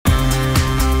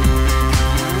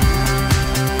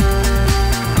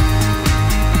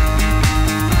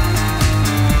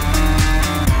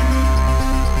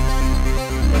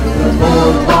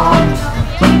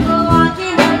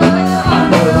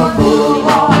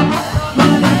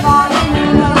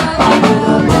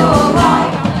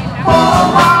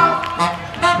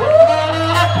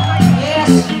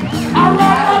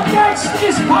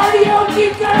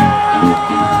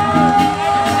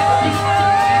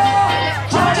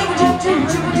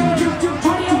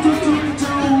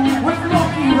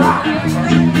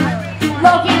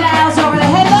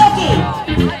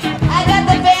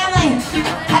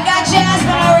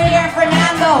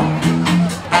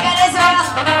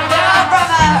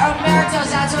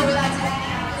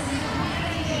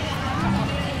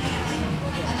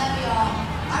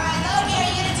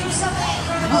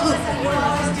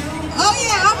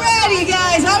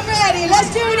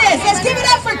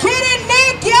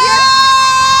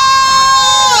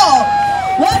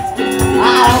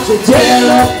Turn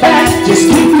look back,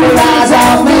 just keep your eyes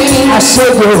on me. I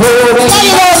said you're holding. Now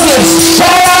you want this.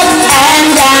 Shut up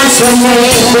and dance with me.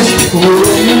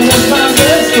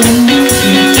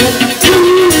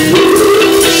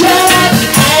 Shut up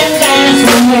and dance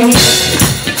with me.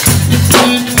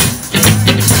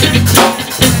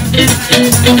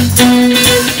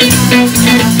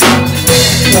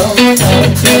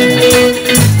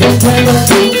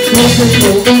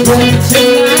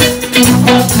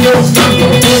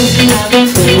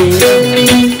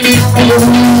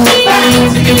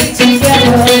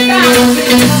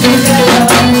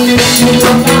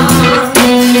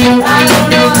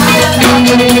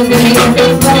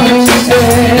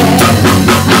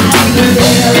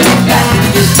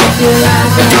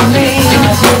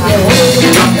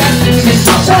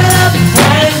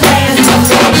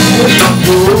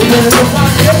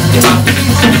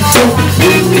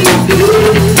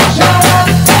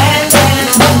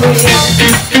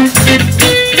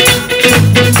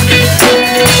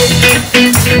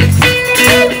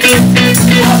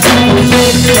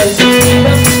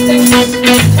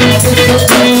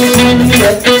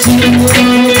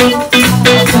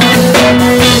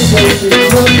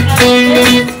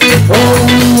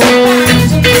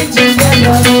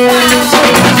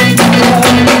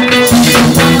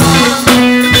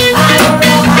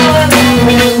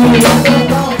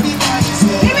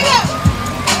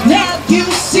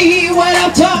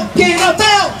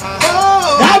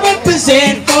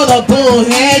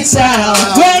 Sound.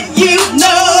 When you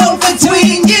know,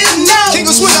 between you know, I'm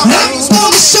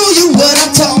gonna show you what I'm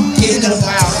talking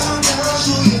about.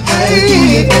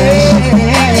 Hey,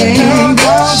 I'm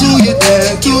gonna show you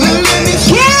that you will let me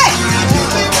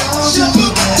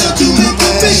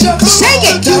shake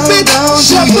it, keep it up,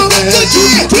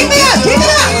 keep it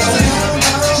up.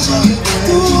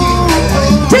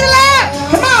 To the left,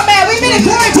 come on, man, we've been in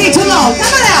quarantine too long.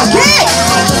 Come on out, kick.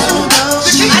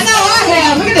 I know I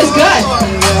have. Look at this gun.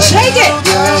 Shake it!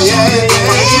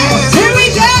 Here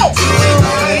we go!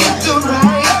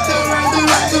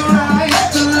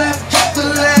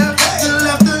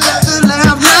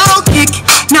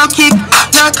 Now kick,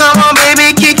 now come on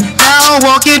baby, kick. Now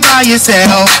walk it by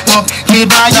yourself, walk it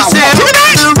by yourself. To the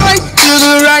right, to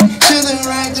the right, to the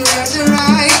right, to the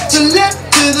right, to the left,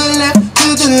 to the left, to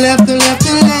the left, to the left,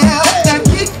 to the left. Now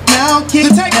kick, now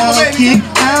kick, now kick,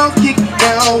 now kick,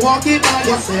 now walk it by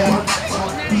yourself.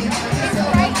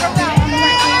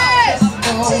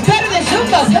 Better than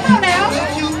Zumba, come on now.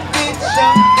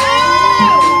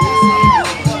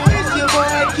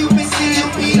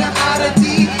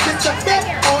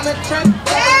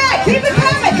 Yeah, keep it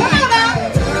coming, come on now.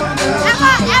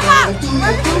 Emma.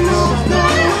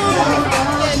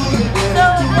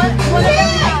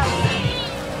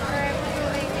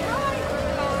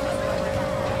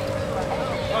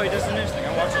 Oh, he does the news thing,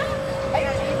 I'm watching.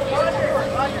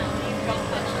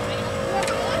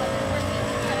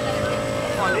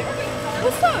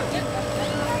 What's up?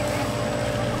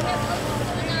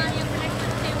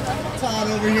 Todd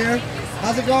over here.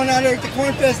 How's it going out here at the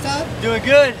Cornfest, Todd? Doing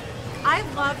good. I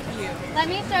love you. Let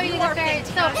me show you the very.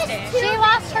 So she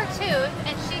lost her tooth,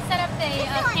 and she set up the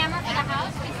camera for the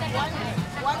house. We set up there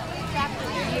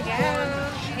you go.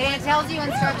 And it tells you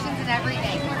instructions and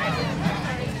everything.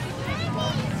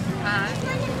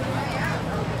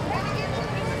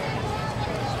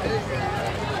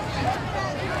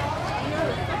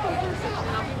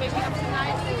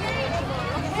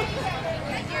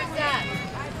 Here's that.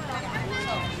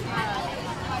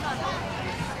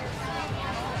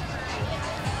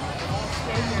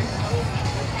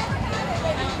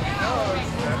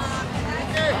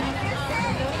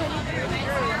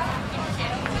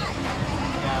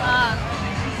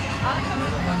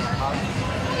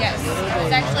 Yes, I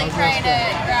was actually trying to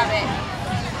grab it.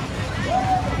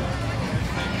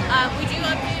 We do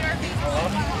update our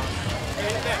Facebook.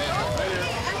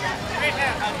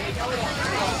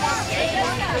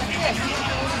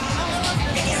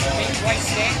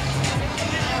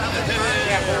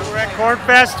 We're at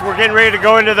Cornfest. We're getting ready to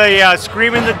go into the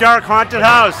Scream in the Dark haunted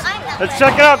house. Let's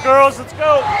check it out, girls. Let's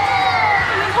go.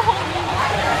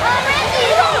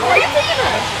 Wait,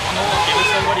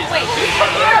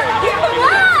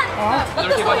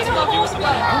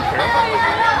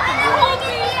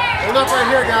 Hold up right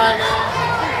here, guys.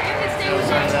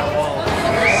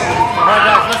 All right,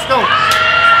 guys, let's go.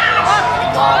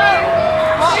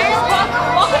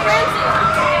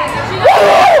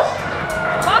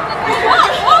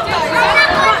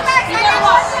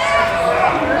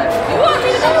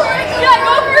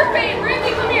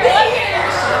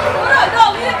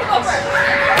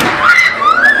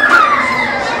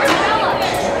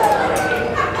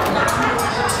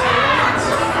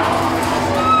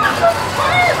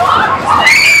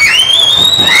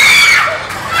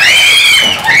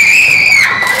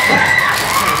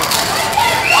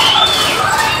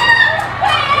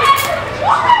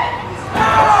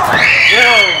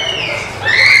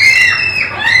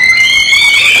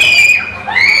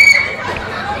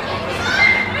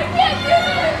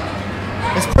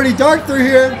 dark through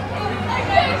here.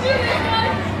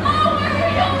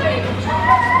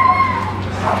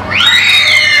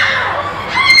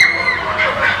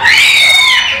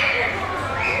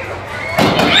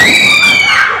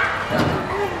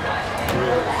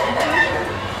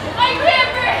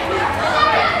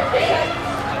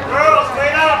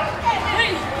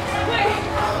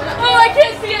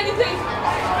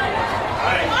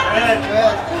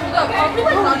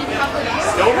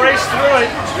 Don't race through it.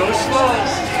 Go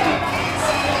slow.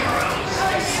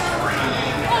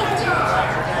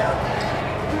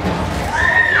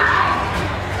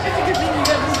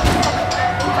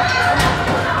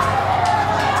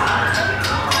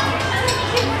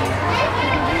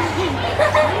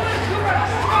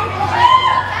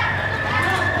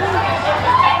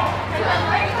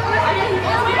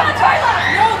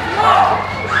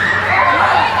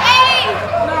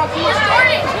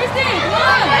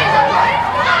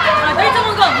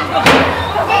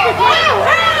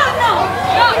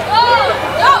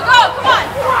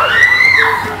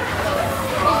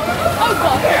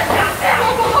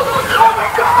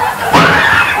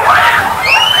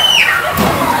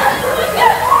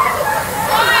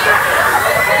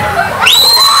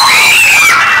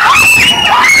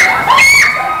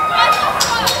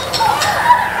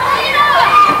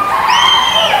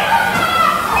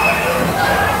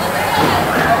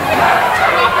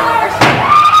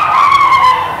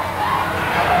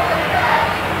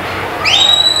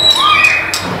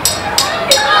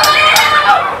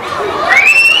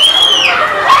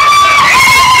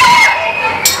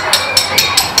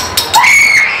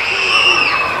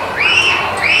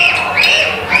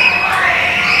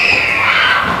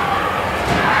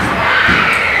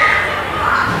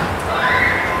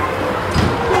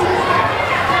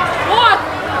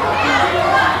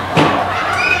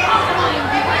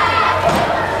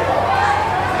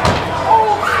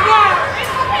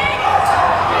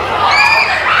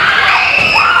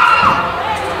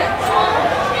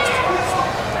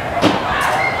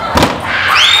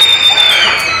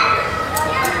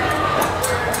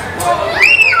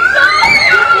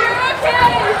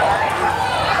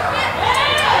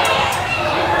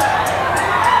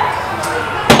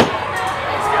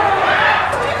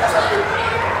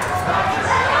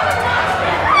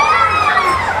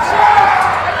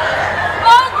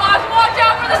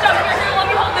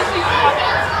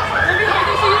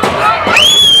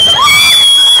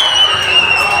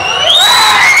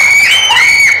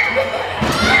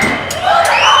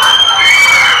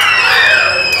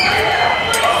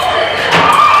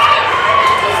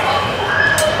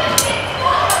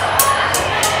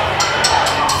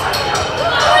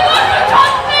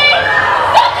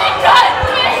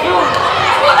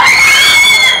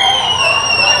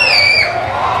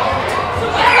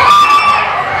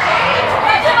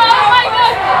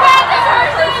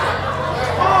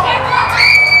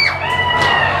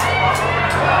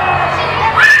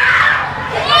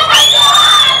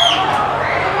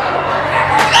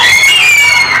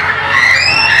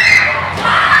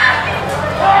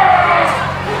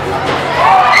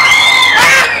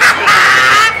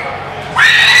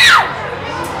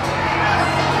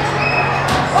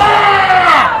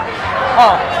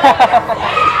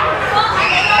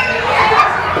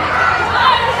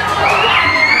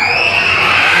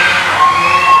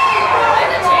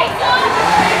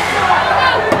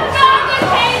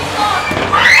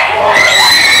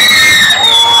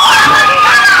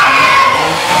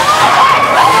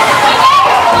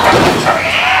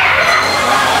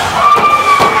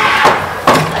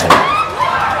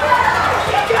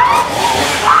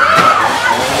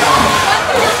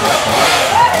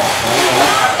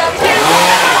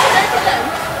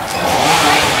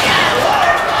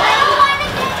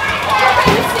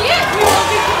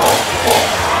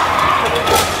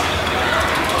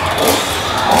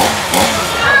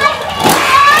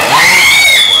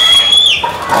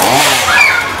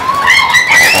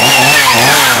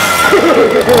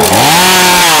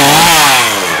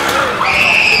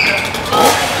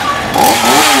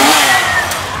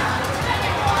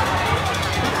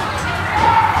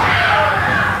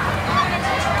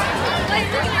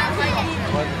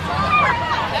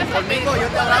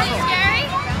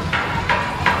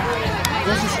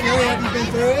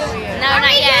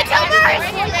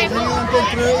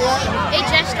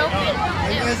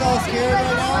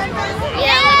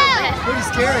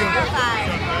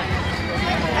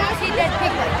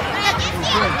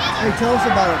 Hey, tell us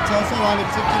about it. Tell us how long it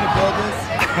took you to build this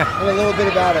and a little bit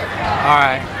about it. All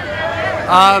right.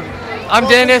 I'm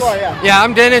Dennis. Yeah,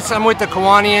 I'm Dennis. I'm with the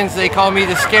Kiwanians. They call me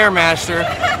the Scare Master.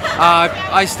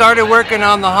 I started working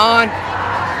on the Han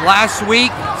last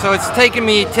week, so it's taken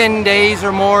me 10 days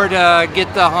or more to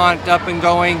get the haunt up and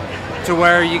going to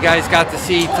where you guys got to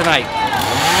see tonight.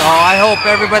 So I hope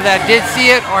everybody that did see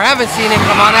it or haven't seen it,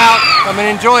 come on out, come and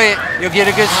enjoy it. You'll get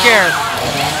a good scare.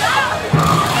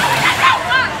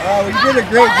 Oh, you did a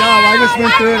great job. I just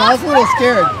went through it. I was a little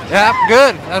scared. Yeah,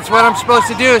 good. That's what I'm supposed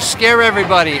to do, is scare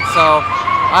everybody. So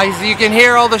you can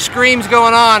hear all the screams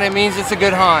going on. It means it's a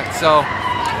good haunt. So.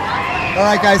 All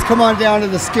right, guys, come on down to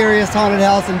the scariest haunted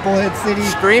house in Bullhead City.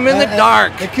 Scream in the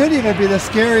dark. It could even be the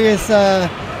scariest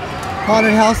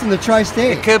haunted house in the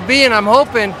tri-state. It could be, and I'm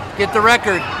hoping get the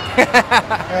record. All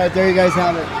right, there you guys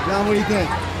have it. John, what do you think?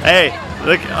 Hey,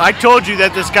 look, I told you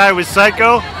that this guy was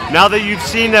psycho. Now that you've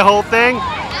seen the whole thing,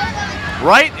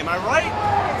 right? Am I right?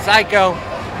 Psycho,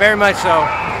 very much so.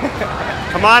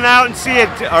 Come on out and see it.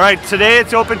 All right, today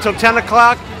it's open till 10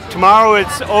 o'clock. Tomorrow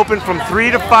it's open from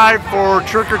 3 to 5 for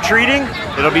trick-or-treating.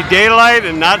 It'll be daylight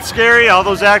and not scary. All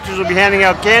those actors will be handing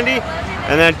out candy.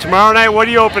 And then tomorrow night, what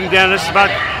do you open, Dennis?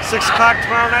 About 6 o'clock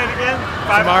tomorrow night again?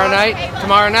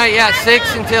 Tomorrow night, yeah,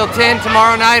 6 until 10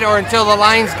 tomorrow night, or until the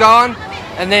line's gone.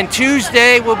 And then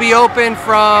Tuesday will be open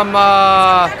from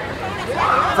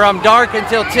dark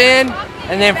until 10.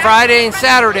 And then Friday and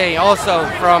Saturday also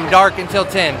from dark until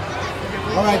 10.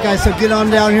 All right, guys, so get on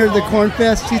down here to the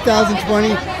Cornfest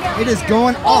 2020. It is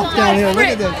going off down here. Look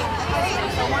at this.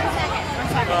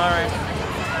 All right.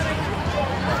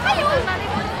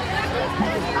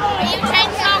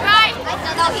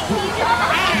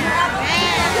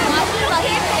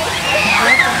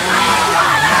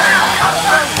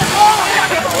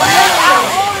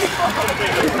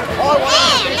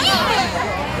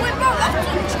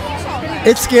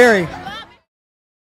 It's scary.